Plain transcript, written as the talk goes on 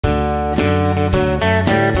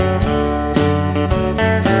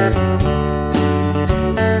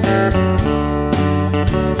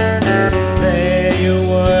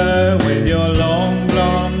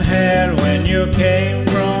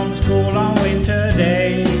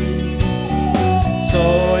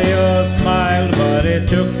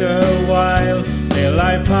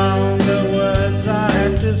I found the words I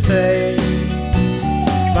had to say.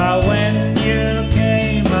 But when you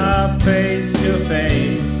came up face to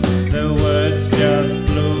face, the words just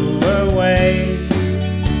flew away.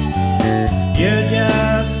 You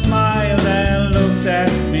just smiled and looked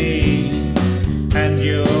at me, and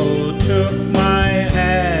you took my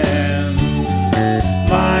hand.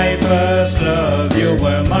 My first love, you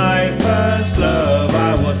were my first love.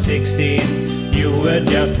 I was 16, you were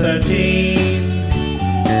just 13.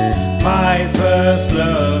 My first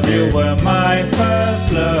love, you were my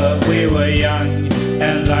first love. We were young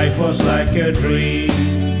and life was like a dream.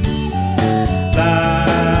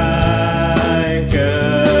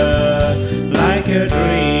 Like a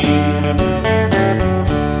dream.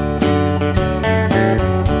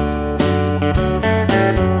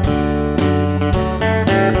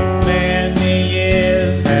 Many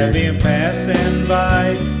years have been passing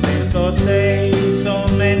by since those days, so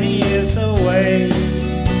many years away.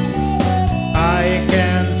 I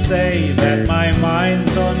can say that my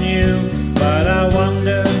mind's on you, but I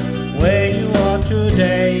wonder where you are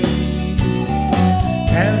today.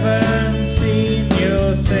 Haven't seen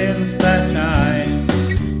you since that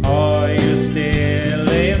time. Are you still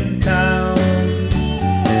in town?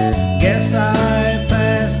 Guess I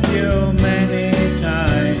passed you many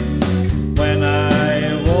times when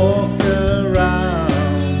I walked around.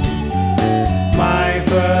 My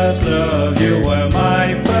first love, you were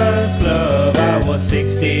my first love. I was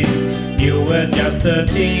 16, you were just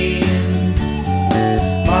 13.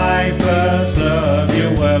 My first love, you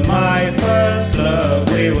were my first love.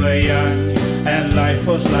 We were young and life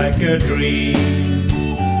was like a dream.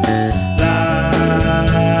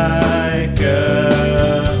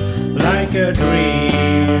 Like a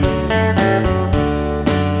dream.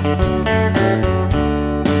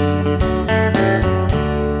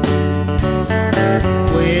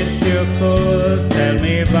 Wish you could tell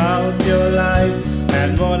me about your life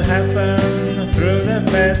and what happened through the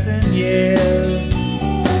passing years.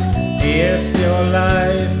 Is your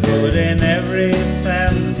life good in every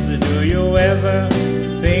sense? Do you ever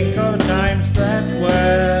think of times that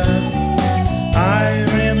were? I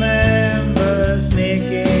remember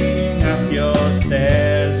sneaking up your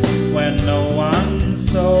stairs when no one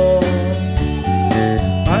saw,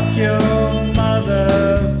 but your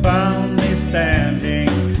mother found me standing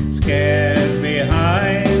scared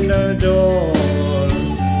behind the door.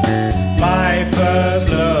 My first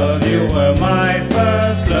love, you were my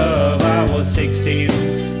first love. I was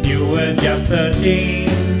 16, you were just 13.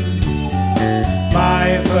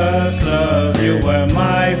 My first love, you were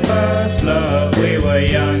my first love. We were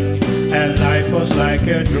young and life was like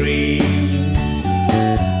a dream.